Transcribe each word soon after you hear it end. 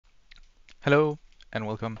Hello and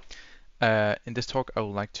welcome. In this talk, I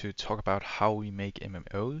would like to talk about how we make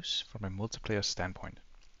MMOs from a multiplayer standpoint.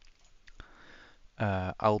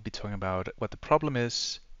 I'll be talking about what the problem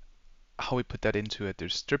is, how we put that into a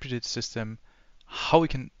distributed system, how we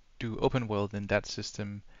can do open world in that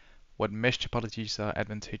system, what mesh topologies are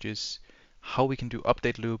advantageous, how we can do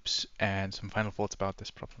update loops, and some final thoughts about this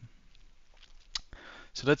problem.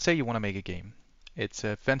 So let's say you want to make a game. It's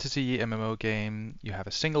a fantasy MMO game. You have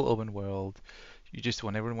a single open world. You just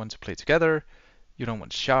want everyone to play together. You don't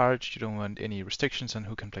want shards. You don't want any restrictions on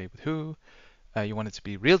who can play with who. You want it to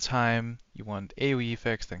be real time. You want AoE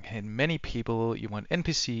effects that can hit many people. You want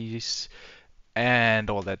NPCs and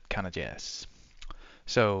all that kind of jazz.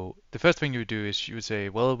 So the first thing you would do is you would say,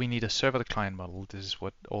 well, we need a server-to-client model. This is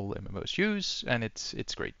what all MMOs use, and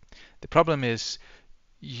it's great. The problem is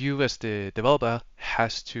you as the developer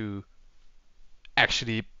has to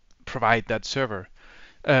actually provide that server.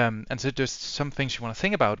 And so there's some things you want to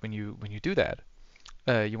think about when you do that.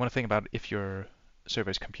 You want to think about if your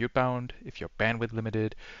server is compute bound, if you're bandwidth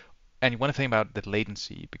limited, and you want to think about the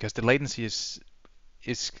latency because the latency is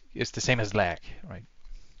the same as lag, right?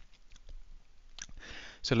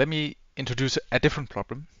 So let me introduce a different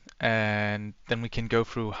problem, and then we can go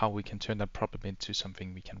through how we can turn that problem into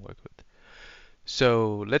something we can work with.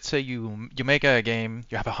 So let's say you make a game,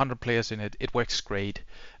 you have 100 players in it, it works great.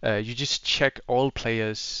 You just check all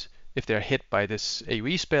players if they're hit by this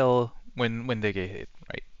AoE spell when they get hit,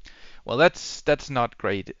 right? Well, that's not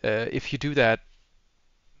great. If you do that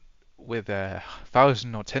with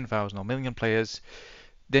 1,000 or 10,000 or million players,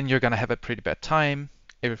 then you're gonna have a pretty bad time.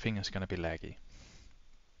 Everything is gonna be laggy.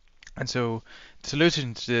 And so the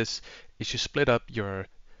solution to this is you split up your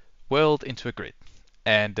world into a grid.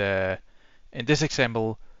 And in this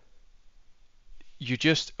example, you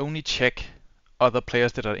just only check other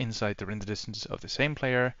players that are inside the render distance of the same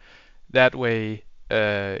player. That way,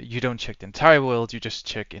 you don't check the entire world. You just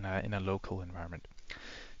check in a local environment.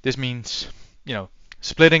 This means,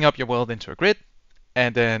 splitting up your world into a grid,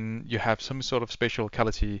 and then you have some sort of spatial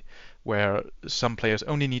locality where some players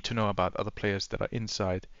only need to know about other players that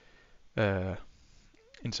are uh,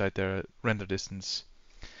 inside their render distance.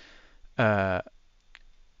 Uh,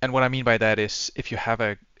 and what I mean by that is if you have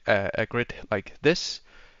a grid like this,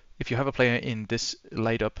 if you have a player in this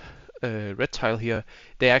light up red tile here,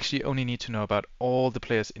 they actually only need to know about all the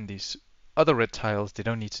players in these other red tiles. They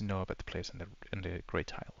don't need to know about the players in the gray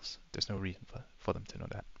tiles. There's no reason for them to know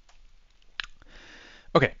that.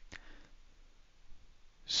 Okay,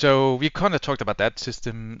 so we kind of talked about that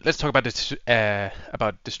system. Let's talk about this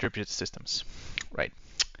about distributed systems, right?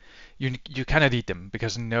 You kind of need them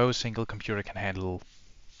because no single computer can handle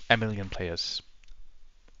a million players.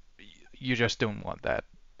 You just don't want that.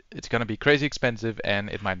 It's gonna be crazy expensive and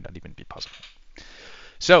it might not even be possible.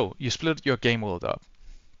 So you split your game world up.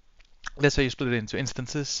 Let's say you split it into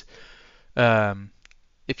instances. Um,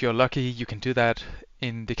 if you're lucky, you can do that.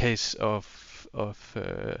 In the case of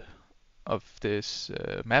this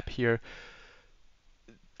map here,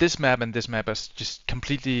 this map and this map are just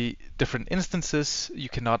completely different instances. You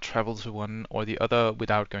cannot travel to one or the other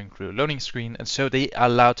without going through a loading screen, and so they are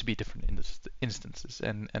allowed to be different instances,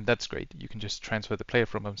 and that's great. You can just transfer the player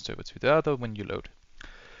from one server to the other when you load.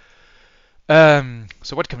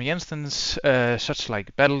 So what can we instance? Such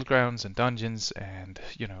like battlegrounds and dungeons and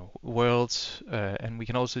worlds, and we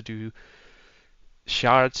can also do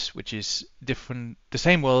shards, which is different, the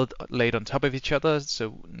same world laid on top of each other,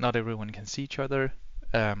 so not everyone can see each other.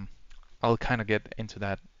 Um, I'll kind of get into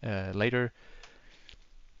that later.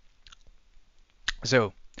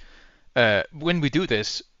 So when we do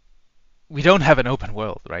this, we don't have an open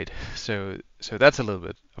world, right? So that's a little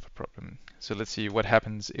bit of a problem. So let's see what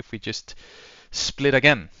happens if we just split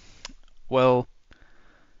again. Well,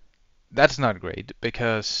 that's not great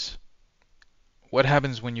because what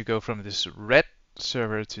happens when you go from this red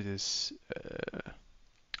server to this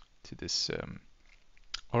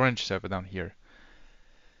orange server down here?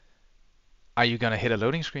 Are you gonna hit a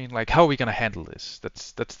loading screen? Like, how are we gonna handle this?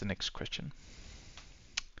 That's the next question.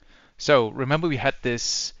 So remember we had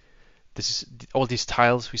this is all these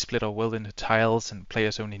tiles. We split our world into tiles, and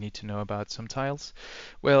players only need to know about some tiles.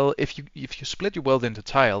 Well, if you split your world into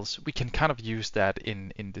tiles, we can kind of use that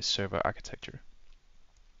in this server architecture.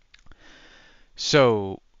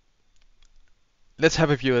 So let's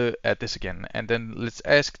have a view at this again, and then let's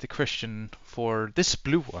ask the question for this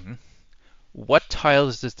blue one. What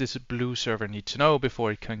tiles does this blue server need to know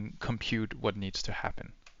before it can compute what needs to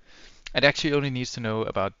happen? It actually only needs to know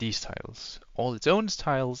about these tiles, all its own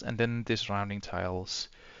tiles, and then the surrounding tiles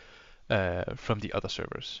from the other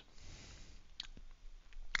servers.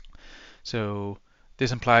 So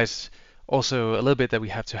this implies Also, a little bit that we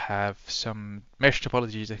have to have some mesh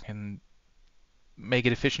topologies that can make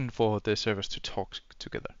it efficient for the servers to talk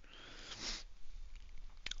together.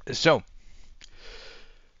 So,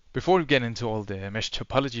 before we get into all the mesh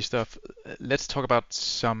topology stuff, let's talk about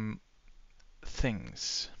some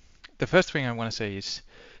things. The first thing I want to say is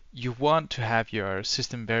you want to have your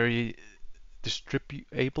system very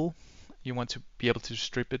distributable. You want to be able to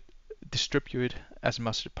distribute it as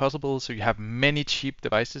much as possible, so you have many cheap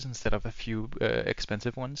devices instead of a few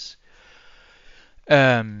expensive ones.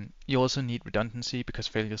 You also need redundancy because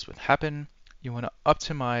failures will happen. You want to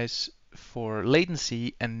optimize for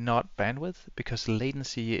latency and not bandwidth, because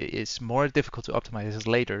latency is more difficult to optimize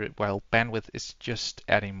later, while bandwidth is just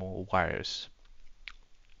adding more wires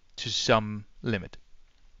to some limit.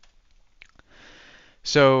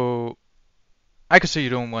 So I could say you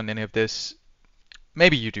don't want any of this.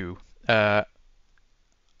 Maybe you do.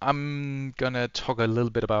 I'm gonna talk a little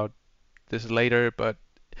bit about this later, but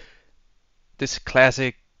this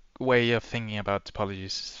classic way of thinking about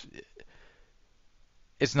topologies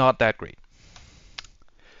is not that great.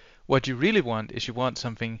 What you really want is you want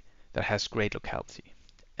something that has great locality.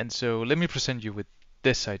 And so let me present you with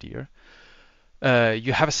this idea.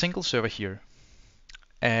 You have a single server here,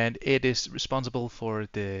 and it is responsible for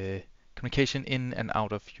the communication in and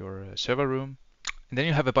out of your server room. And then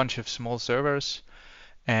you have a bunch of small servers,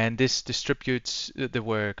 and this distributes the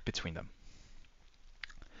work between them.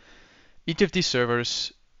 Each of these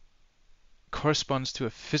servers corresponds to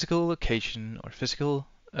a physical location or physical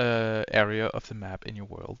area of the map in your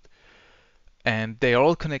world. And they are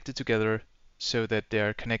all connected together so that they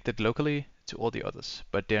are connected locally to all the others.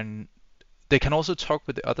 But they can also talk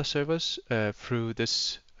with the other servers through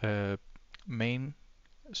this main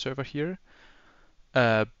server here.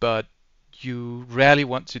 But you rarely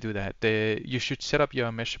want to do that. You should set up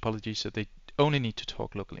your mesh topology so they only need to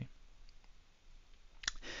talk locally.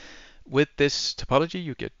 With this topology,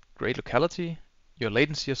 you get great locality, your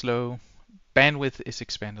latency is low, bandwidth is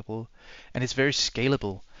expandable, and it's very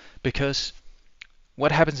scalable, because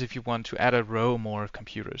what happens if you want to add a row more of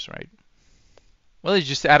computers, right? Well, you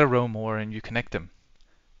just add a row more and you connect them.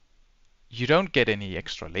 You don't get any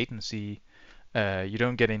extra latency, you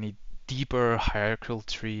don't get any deeper hierarchical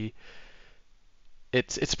tree.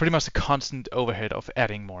 It's pretty much a constant overhead of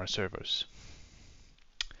adding more servers.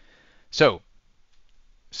 So,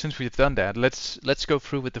 since we've done that, let's go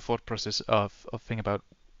through with the thought process of thinking about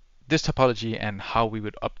this topology and how we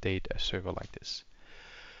would update a server like this.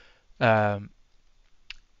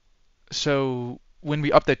 So when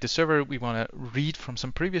we update the server, we want to read from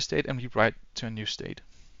some previous state and we write to a new state.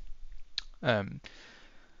 And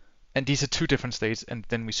these are two different states, and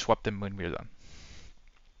then we swap them when we're done.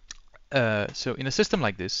 So in a system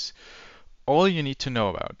like this, all you need to know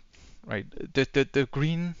about, right? The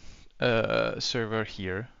green server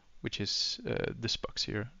here, which is this box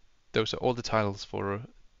here, those are all the tiles for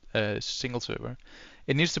a single server.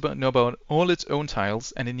 It needs to know about all its own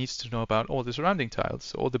tiles, and it needs to know about all the surrounding tiles,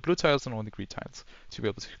 so all the blue tiles and all the green tiles, to be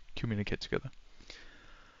able to communicate together.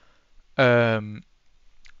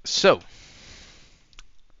 So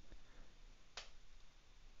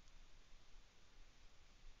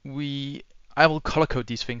I will color code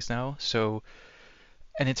these things now. So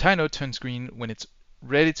an entire node turns green when it's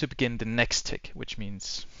ready to begin the next tick, which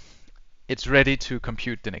means it's ready to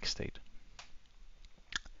compute the next state.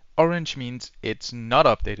 Orange means it's not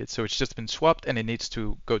updated, so it's just been swapped and it needs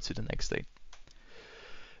to go to the next state.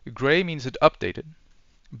 Gray means it updated.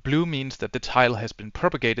 Blue means that the tile has been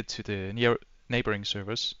propagated to the neighboring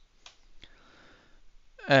servers.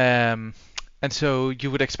 And so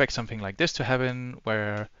you would expect something like this to happen,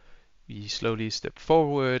 where we slowly step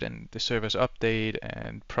forward and the servers update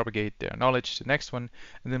and propagate their knowledge to the next one,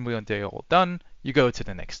 and then when they're all done, you go to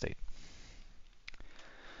the next state.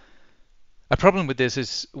 A problem with this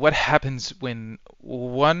is what happens when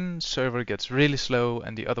one server gets really slow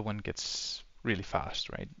and the other one gets really fast,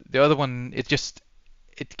 right? The other one, it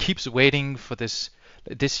keeps waiting for this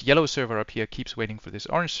yellow server up here keeps waiting for this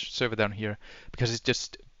orange server down here, because it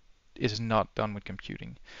just is not done with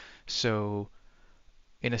computing. So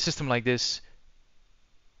in a system like this,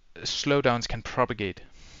 slowdowns can propagate,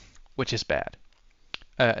 which is bad.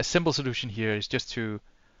 A simple solution here is just to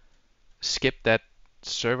skip that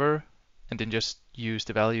server and then just use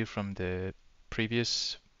the value from the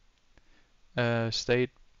previous state.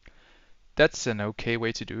 That's an okay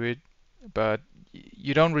way to do it, but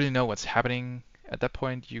you don't really know what's happening at that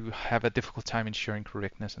point. You have a difficult time ensuring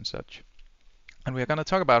correctness and such. And we're going to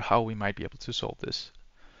talk about how we might be able to solve this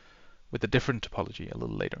with a different topology a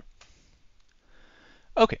little later.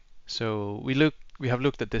 Okay, So we have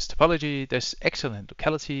looked at this topology. There's excellent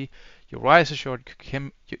locality. Your wires are short.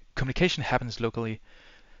 Your communication happens locally.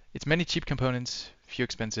 It's many cheap components, few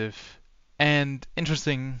expensive, and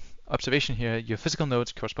interesting observation here. Your physical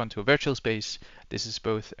nodes correspond to a virtual space. This is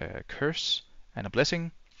both a curse and a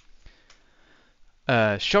blessing.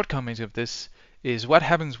 Shortcomings of this is what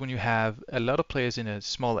happens when you have a lot of players in a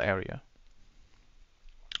small area.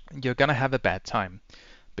 You're gonna have a bad time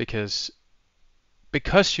because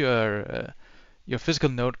your physical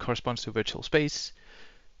node corresponds to a virtual space.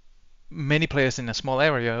 Many players in a small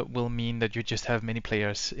area will mean that you just have many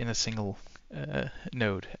players in a single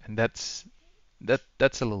node, and that's a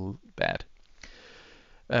little bad.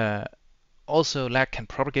 Also, lag can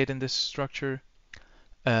propagate in this structure.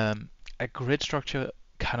 A grid structure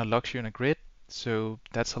kind of locks you in a grid, so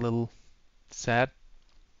that's a little sad.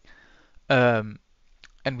 And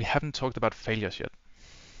we haven't talked about failures yet.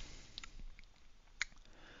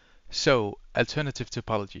 So, alternative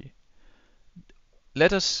topology.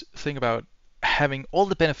 Let us think about having all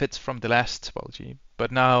the benefits from the last topology, but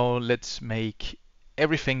now let's make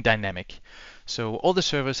everything dynamic. So all the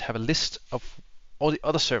servers have a list of all the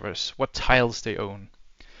other servers, what tiles they own.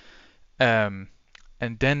 And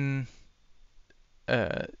then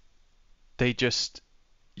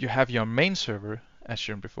you have your main server, as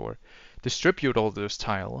shown before, distribute all those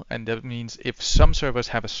tile, and that means if some servers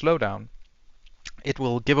have a slowdown, it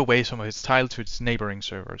will give away some of its tile to its neighboring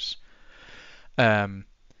servers.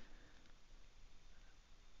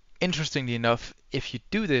 Interestingly enough, if you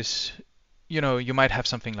do this, you might have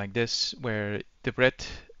something like this, where the red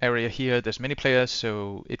area here, there's many players,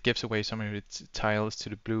 so it gives away some of its tiles to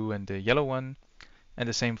the blue and the yellow one, and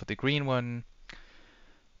the same for the green one,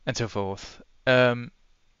 and so forth.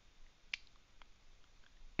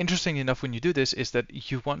 Interestingly enough, when you do this, is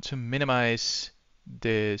that you want to minimize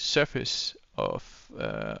the surface of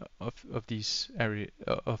these area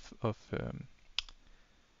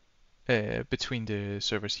between the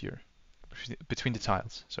servers here, between the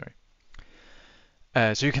tiles. Sorry.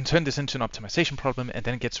 So you can turn this into an optimization problem, and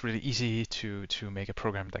then it gets really easy to make a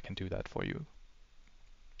program that can do that for you.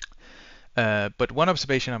 But one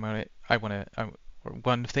observation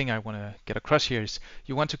one thing I want to get across here is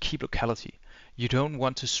you want to keep locality. You don't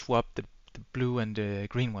want to swap the blue and the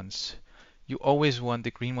green ones. You always want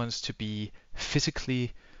the green ones to be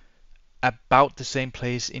physically about the same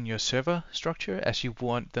place in your server structure as you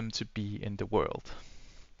want them to be in the world.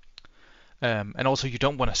 And also, you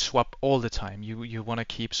don't want to swap all the time. You want to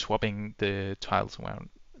keep swapping the tiles around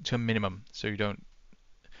to a minimum, so you don't.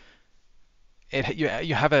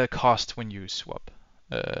 You have a cost when you swap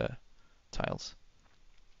tiles.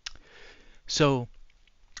 So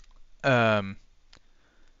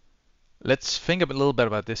let's think a little bit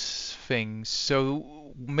about this thing.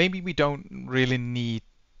 So maybe we don't really need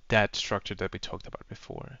that structure that we talked about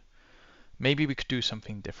before. Maybe we could do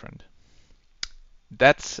something different.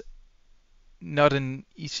 That's not an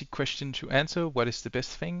easy question to answer. What is the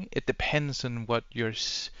best thing? It depends on what your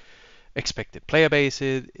expected player base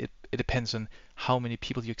is. It depends on how many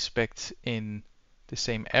people you expect in the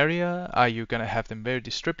same area. Are you going to have them very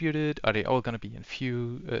distributed? Are they all going to be in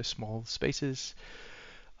few small spaces?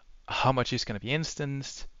 How much is going to be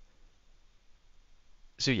instanced?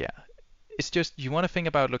 So yeah, it's just you want to think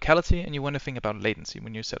about locality and you want to think about latency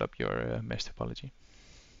when you set up your mesh topology.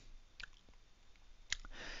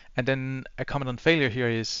 And then a comment on failure here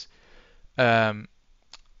is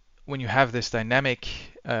when you have this dynamic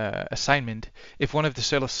assignment, if one of the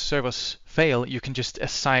servers fail, you can just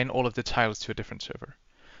assign all of the tiles to a different server.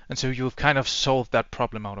 And so you've kind of solved that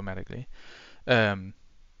problem automatically.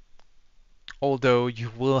 Although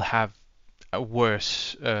you will have a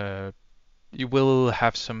worse, you will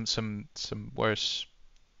have some worse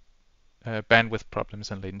bandwidth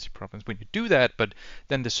problems and latency problems when you do that, but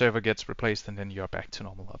then the server gets replaced and then you're back to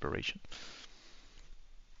normal operation.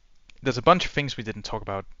 There's a bunch of things we didn't talk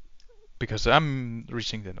about because I'm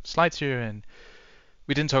reaching the end of slides here, and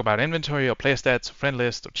we didn't talk about inventory or player stats or friend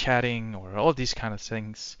list or chatting or all these kind of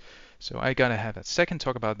things. So I'm gonna have a second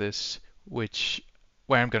talk about this, where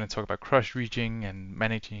I'm gonna talk about cross-reaching and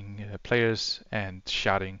managing players and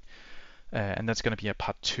sharding, and that's gonna be a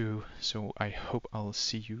part 2. So I hope I'll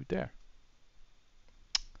see you there.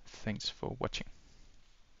 Thanks for watching.